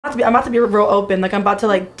I'm about to be real open. Like I'm about to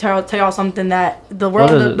like tell y'all something that the world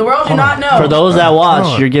do not know. For those that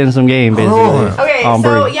watch, you're getting some game, basically. Okay,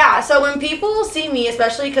 so yeah, so when people see me,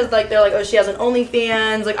 especially because like they're like, oh, she has an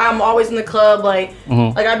OnlyFans. Like I'm always in the club, like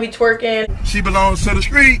I'd be twerking. She belongs to the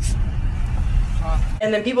streets.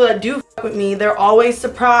 And then people that do fuck with me, they're always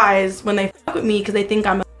surprised when they fuck with me because they think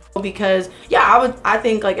I'm a because yeah, I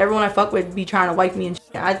think like everyone I fuck with be trying to wipe me and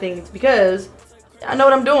shit. I think it's because I know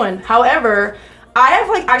what I'm doing. However, I have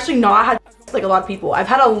like actually not had like a lot of people. I've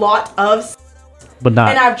had a lot of, but not,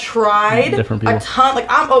 and I've tried different people. A ton. Like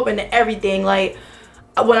I'm open to everything. Like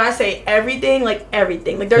when I say everything, like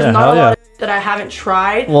everything. Like there's not a lot of that I haven't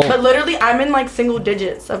tried. Well, but literally, I'm in like single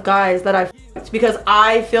digits of guys that I've fucked because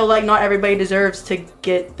I feel like not everybody deserves to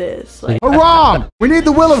get this. Like, Haram! We need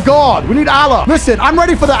the will of God. We need Allah. Listen, I'm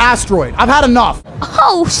ready for the asteroid. I've had enough.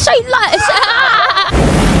 Oh, say less.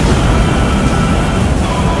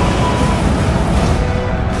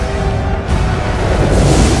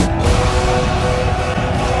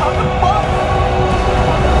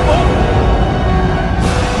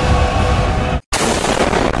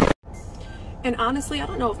 And honestly, I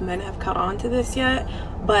don't know if men have caught on to this yet,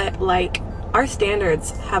 but like our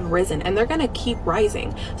standards have risen and they're gonna keep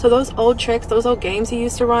rising. So those old tricks, those old games you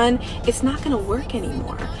used to run, it's not gonna work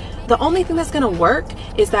anymore. The only thing that's gonna work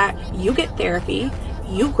is that you get therapy,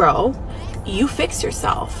 you grow, you fix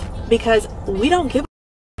yourself, because we don't give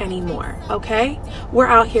a anymore, okay? We're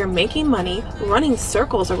out here making money, running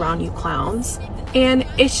circles around you clowns, and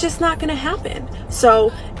it's just not gonna happen.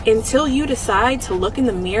 So until you decide to look in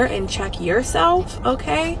the mirror and check yourself,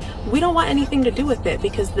 okay, we don't want anything to do with it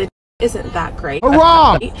because the isn't that great.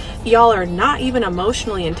 Y'all are not even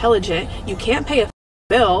emotionally intelligent. You can't pay a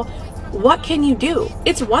bill. What can you do?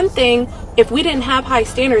 It's one thing if we didn't have high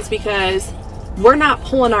standards because we're not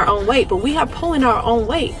pulling our own weight, but we are pulling our own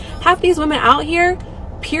weight. Half these women out here,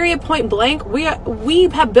 period, point blank, we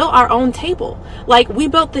have built our own table. Like we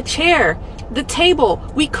built the chair, the table,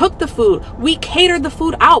 we cooked the food, we catered the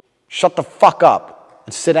food out. Shut the fuck up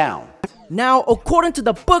and sit down. Now, according to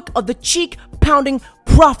the book of the cheek-pounding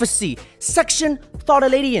prophecy, section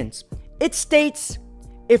Thoughtaladians, it states,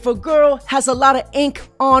 if a girl has a lot of ink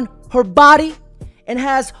on her body and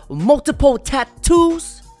has multiple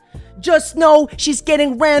tattoos, just know she's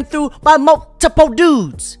getting ran through by multiple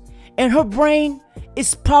dudes. And her brain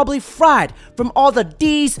is probably fried from all the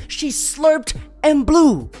D's she slurped and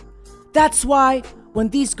blew. That's why when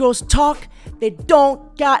these girls talk, they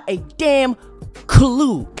don't got a damn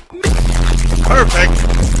clue. Perfect.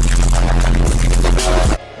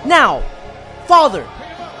 Now, Father,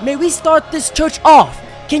 may we start this church off?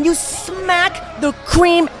 Can you smack the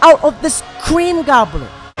cream out of this cream gobbler?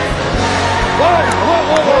 Whoa, whoa,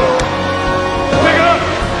 whoa, whoa. Pick it up.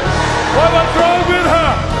 What's wrong with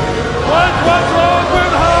her? What's wrong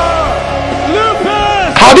with her?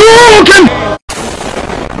 Lupus! Hadouken!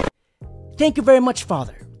 Thank you very much,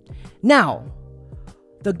 Father. Now,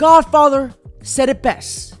 the Godfather said it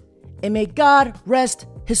best, and may God rest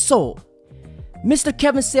his soul. Mr.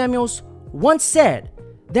 Kevin Samuels once said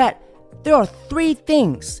that there are 3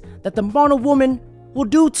 things that the modern woman will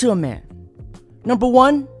do to a man. Number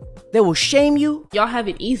 1, they will shame you. Y'all have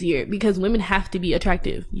it easier because women have to be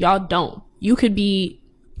attractive. Y'all don't. You could be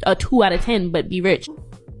a 2 out of 10 but be rich.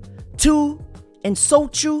 2,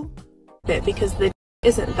 insult you. Because the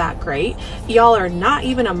isn't that great. Y'all are not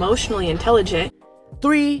even emotionally intelligent.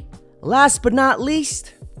 3, last but not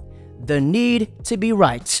least, the need to be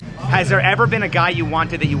right. Has there ever been a guy you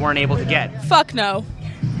wanted that you weren't able to get? Fuck no.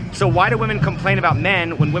 So why do women complain about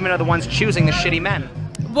men when women are the ones choosing the shitty men?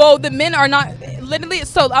 Well, the men are not, literally,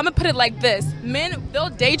 so I'm gonna put it like this. Men, they'll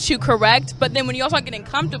date you, correct? But then when you all start getting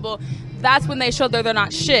comfortable, that's when they show that they're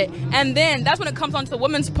not shit. And then that's when it comes on to the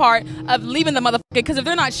woman's part of leaving the motherfucker. Because if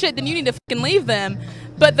they're not shit, then you need to fucking leave them.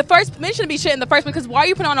 But the first, men shouldn't be shit in the first place, because why are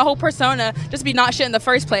you putting on a whole persona just to be not shit in the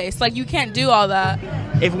first place? Like, you can't do all that.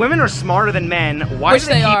 If women are smarter than men, why Which do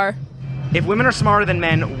they keep... are. If women are smarter than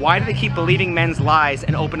men, why do they keep believing men's lies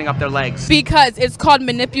and opening up their legs? Because it's called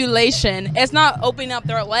manipulation. It's not opening up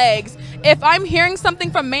their legs. If I'm hearing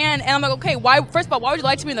something from man and I'm like, okay, why? First of all, why would you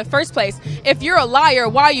lie to me in the first place? If you're a liar,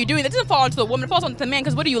 why are you doing that? It doesn't fall onto the woman, it falls onto the man,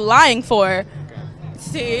 because what are you lying for?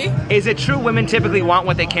 See? Is it true women typically want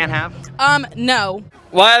what they can't have? No.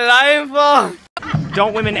 What lying for?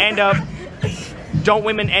 Don't women end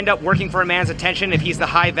up working for a man's attention if he's the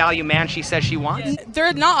high-value man she says she wants?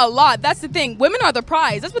 There's not a lot. That's the thing. Women are the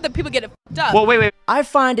prize. That's what the people get it f***ed up. Well, wait. I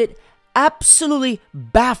find it absolutely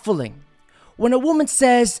baffling when a woman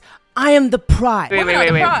says, I am the prize.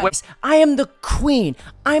 Wait. I am the queen.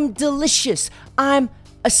 I'm delicious. I'm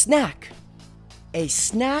a snack. A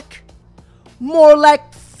snack? More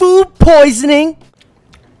like food poisoning.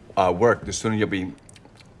 Work, the sooner you'll be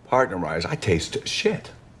partnerized. I taste shit.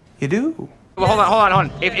 You do? Well, hold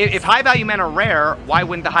on. If high-value men are rare, why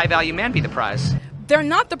wouldn't the high-value man be the prize? They're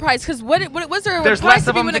not the prize, because what was there? There's less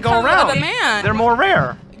of them to go around. Man? They're more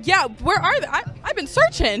rare. Yeah, where are they? I've been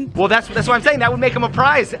searching. Well, that's what I'm saying. That would make them a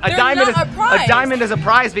prize. A diamond is a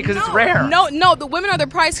prize because it's rare. No, the women are the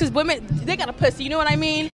prize because women, they got a pussy. You know what I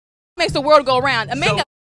mean? Makes the world go around. A man wait.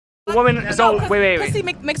 Pussy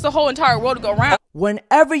makes the whole entire world go round.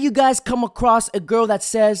 Whenever you guys come across a girl that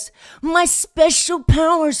says, my special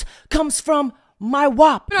powers comes from my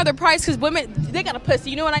WAP. Women are the prize because women, they got a pussy.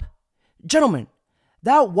 You know what I mean? Gentlemen,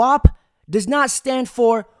 that WAP does not stand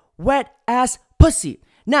for wet ass pussy.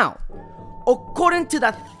 Now, according to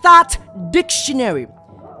the Thought Dictionary,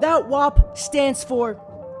 that WAP stands for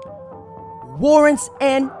warrants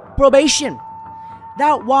and probation.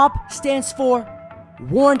 That WAP stands for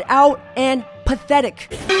warned out and pathetic.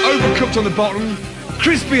 Overcooked on the bottom,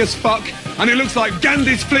 crispy as fuck, and it looks like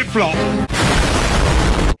Gandhi's flip-flop.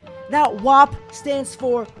 That WAP stands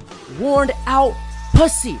for warned out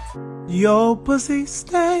pussy. Your pussy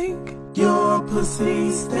stank. Your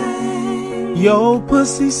pussy stank. Your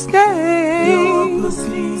pussy stank. Your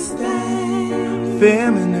pussy stank.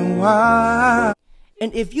 Feminine wild.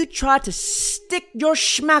 And if you try to stick your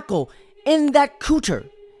schmackle in that cooter,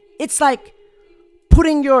 it's like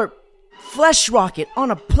putting your flesh rocket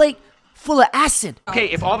on a plate full of acid. Okay,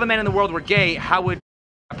 if all the men in the world were gay, how would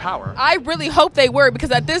have power? I really hope they were,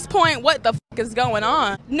 because at this point, what the fuck is going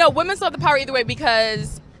on? No, women still have the power either way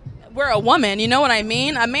because we're a woman, you know what I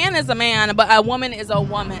mean? A man is a man, but a woman is a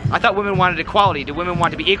woman. I thought women wanted equality. Do women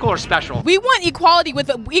want to be equal or special? We want equality with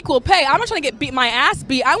equal pay. I'm not trying to get my ass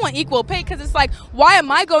beat. I want equal pay because it's like, why am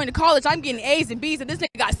I going to college? I'm getting A's and B's and this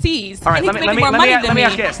nigga got C's. All right, let me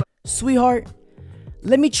ask this. Sweetheart,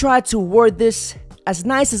 let me try to word this as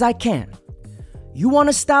nice as I can. You want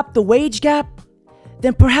to stop the wage gap?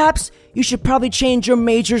 Then perhaps you should probably change your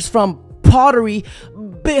majors from pottery,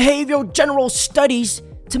 behavioral general studies,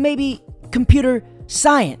 to maybe computer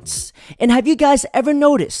science. And have you guys ever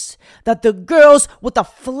noticed that the girls with the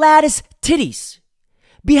flattest titties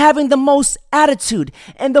be having the most attitude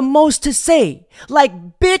and the most to say? Like,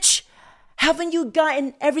 bitch, haven't you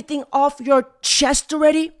gotten everything off your chest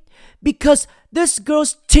already? Because this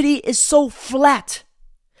girl's titty is so flat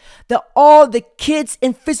that all the kids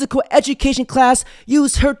in physical education class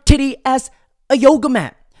use her titty as a yoga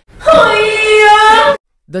mat.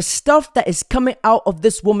 The stuff that is coming out of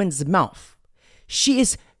this woman's mouth, she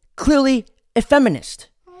is clearly a feminist.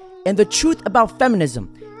 And the truth about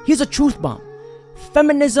feminism, here's a truth bomb.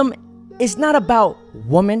 Feminism is not about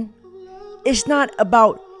woman. It's not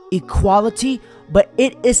about equality, but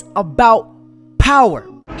it is about power.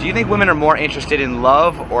 Do you think women are more interested in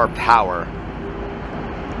love or power?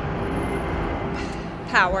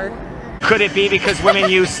 Power. Could it be because women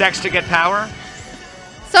use sex to get power?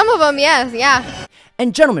 Some of them, yes, yeah.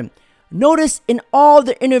 And gentlemen, notice in all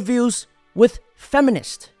the interviews with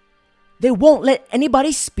feminists, they won't let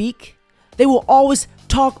anybody speak. They will always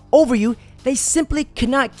talk over you. They simply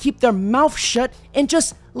cannot keep their mouth shut and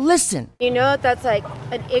just listen. You know, that's like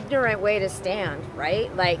an ignorant way to stand,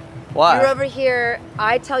 right? Like, why? You're over here,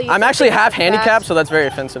 I tell you. I'm actually half handicapped, so that's very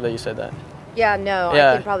offensive that you said that. Yeah, no,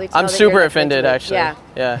 yeah. I can probably tell. I'm super offended, actually. Yeah.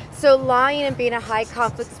 Yeah. So lying and being a high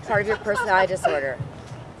conflict is part of your personality disorder.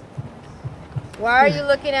 Why are you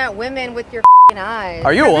looking at women with your eyes?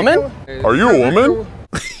 Are you a woman? Are you a woman?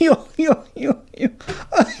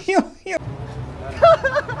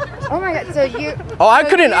 Oh my god, so you... Oh, I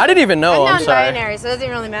didn't even know, I'm sorry. I'm non-binary, so it doesn't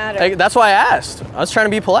really matter. That's why I asked. I was trying to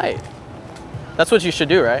be polite. That's what you should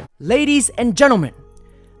do, right? Ladies and gentlemen,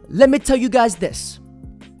 let me tell you guys this.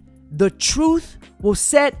 The truth will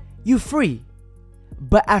set you free.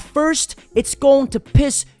 But at first, it's going to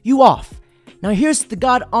piss you off. Now here's the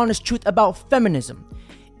God honest truth about feminism.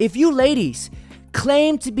 If you ladies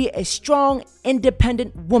claim to be a strong,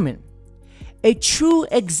 independent woman, a true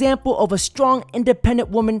example of a strong, independent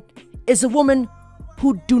woman is a woman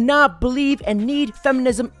who do not believe and need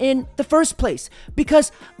feminism in the first place.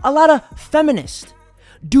 Because a lot of feminists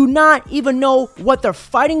do not even know what they're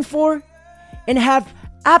fighting for and have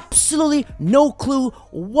absolutely no clue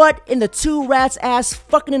what in the two rats' ass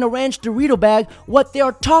fucking in a ranch Dorito bag what they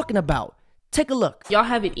are talking about. Take a look. Y'all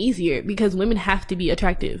have it easier because women have to be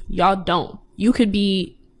attractive. Y'all don't. You could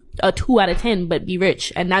be a 2 out of 10 but be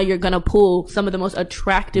rich, and now you're gonna pull some of the most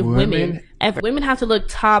attractive women ever. Women have to look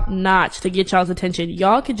top notch to get y'all's attention.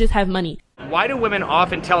 Y'all could just have money. Why do women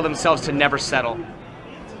often tell themselves to never settle?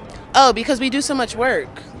 Oh, because we do so much work.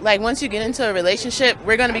 Like, once you get into a relationship,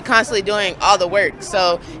 we're going to be constantly doing all the work.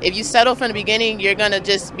 So if you settle from the beginning, you're going to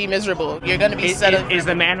just be miserable. You're going to be settled. Is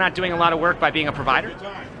the man not doing a lot of work by being a provider?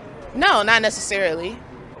 No, not necessarily.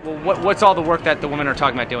 Well, what's all the work that the women are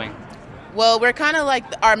talking about doing? Well, we're kind of like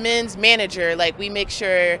our men's manager. Like, we make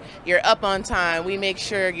sure you're up on time. We make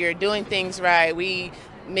sure you're doing things right. We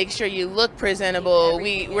make sure you look presentable.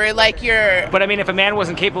 We're like your... But I mean, if a man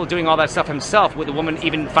wasn't capable of doing all that stuff himself, would the woman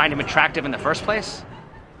even find him attractive in the first place?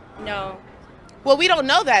 No. Well, we don't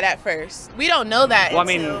know that at first. We don't know that. Well, I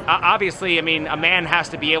mean, obviously, I mean, a man has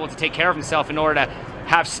to be able to take care of himself in order to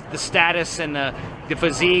have the status and the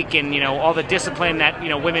physique and, you know, all the discipline that, you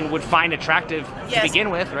know, women would find attractive to begin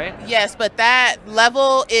with, right? Yes, but that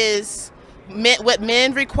level is what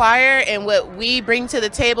men require, and what we bring to the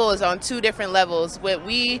table is on two different levels. What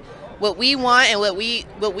we want and what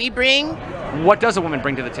we bring. What does a woman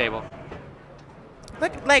bring to the table?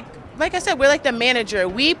 Like I said, we're like the manager.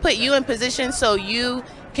 We put you in position so you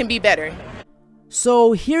can be better.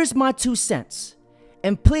 So here's my 2 cents,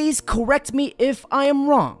 and please correct me if I am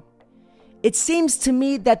wrong. It seems to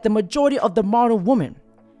me that the majority of the modern women,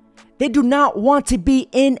 they do not want to be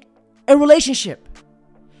in a relationship.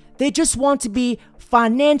 They just want to be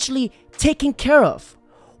financially taken care of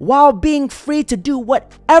while being free to do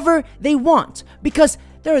whatever they want. Because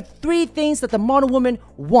there are 3 things that the modern women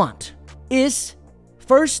want. Is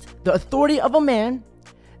first, the authority of a man,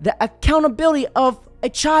 the accountability of a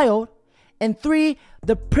child, and 3,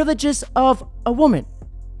 the privileges of a woman.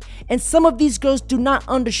 And some of these girls do not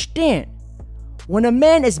understand. When a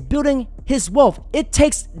man is building his wealth, it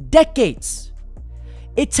takes decades.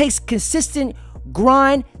 It takes consistent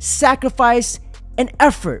grind, sacrifice, and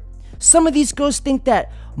effort. Some of these girls think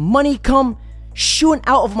that money come shooting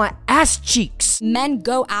out of my ass cheeks. Men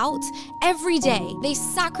go out every day. They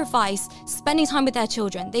sacrifice spending time with their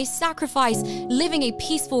children. They sacrifice living a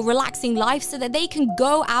peaceful, relaxing life so that they can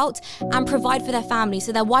go out and provide for their family,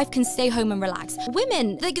 so their wife can stay home and relax.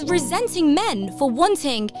 Women, like, resenting men for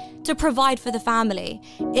wanting to provide for the family.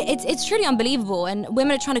 It's truly unbelievable, and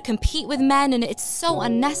women are trying to compete with men, and it's so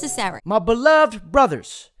unnecessary. My beloved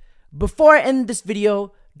brothers, before I end this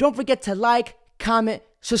video, don't forget to like, comment,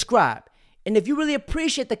 subscribe. And if you really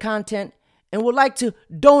appreciate the content and would like to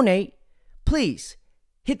donate, please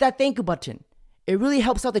hit that thank you button. It really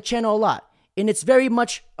helps out the channel a lot, and it's very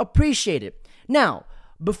much appreciated. Now,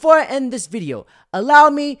 before I end this video, allow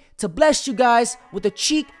me to bless you guys with the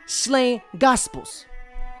Cheek Slaying Gospels.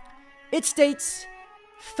 It states,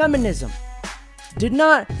 feminism did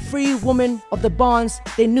not free women of the bonds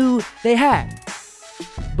they knew they had,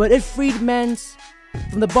 but it freed men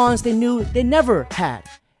from the bonds they knew they never had.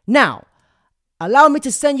 Now, allow me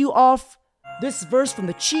to send you off this verse from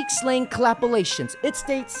the Cheek Slaying Collaborations. It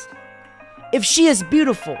states, if she is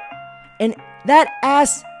beautiful and that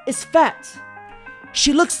ass is fat,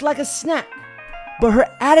 she looks like a snack, but her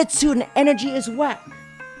attitude and energy is whack.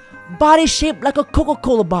 Body shaped like a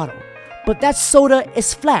Coca-Cola bottle, but that soda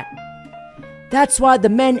is flat. That's why the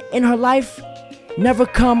men in her life never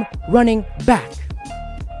come running back.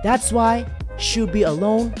 That's why she'll be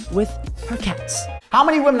alone with her cats. How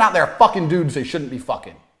many women out there are fucking dudes they shouldn't be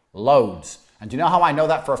fucking? Loads. And do you know how I know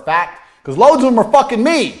that for a fact? Because loads of them are fucking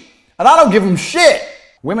me. And I don't give them shit.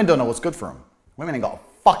 Women don't know what's good for them. Women ain't got a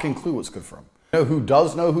fucking clue what's good for them. You know who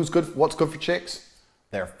does know what's good for chicks?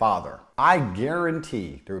 Their father. I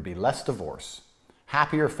guarantee there would be less divorce,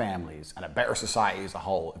 happier families, and a better society as a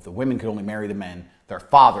whole if the women could only marry the men their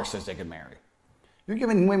father says they could marry. You're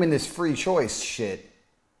giving women this free choice shit.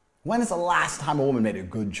 When is the last time a woman made a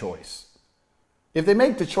good choice? If they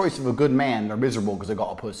make the choice of a good man, they're miserable because they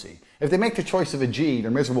got a pussy. If they make the choice of a G,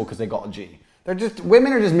 they're miserable because they got a G.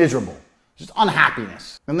 Women are just miserable. Just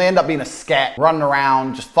unhappiness. And they end up being a scat, running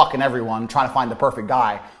around, just fucking everyone, trying to find the perfect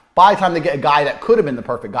guy. By the time they get a guy that could have been the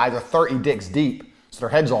perfect guy, they're 30 dicks deep, so their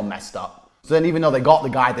head's all messed up. So then even though they got the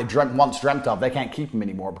guy they once dreamt of, they can't keep him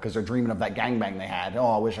anymore because they're dreaming of that gangbang they had.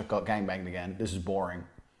 Oh, I wish I got gangbanged again. This is boring.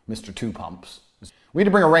 Mr. Two Pumps. We need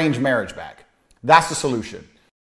to bring arranged marriage back. That's the solution.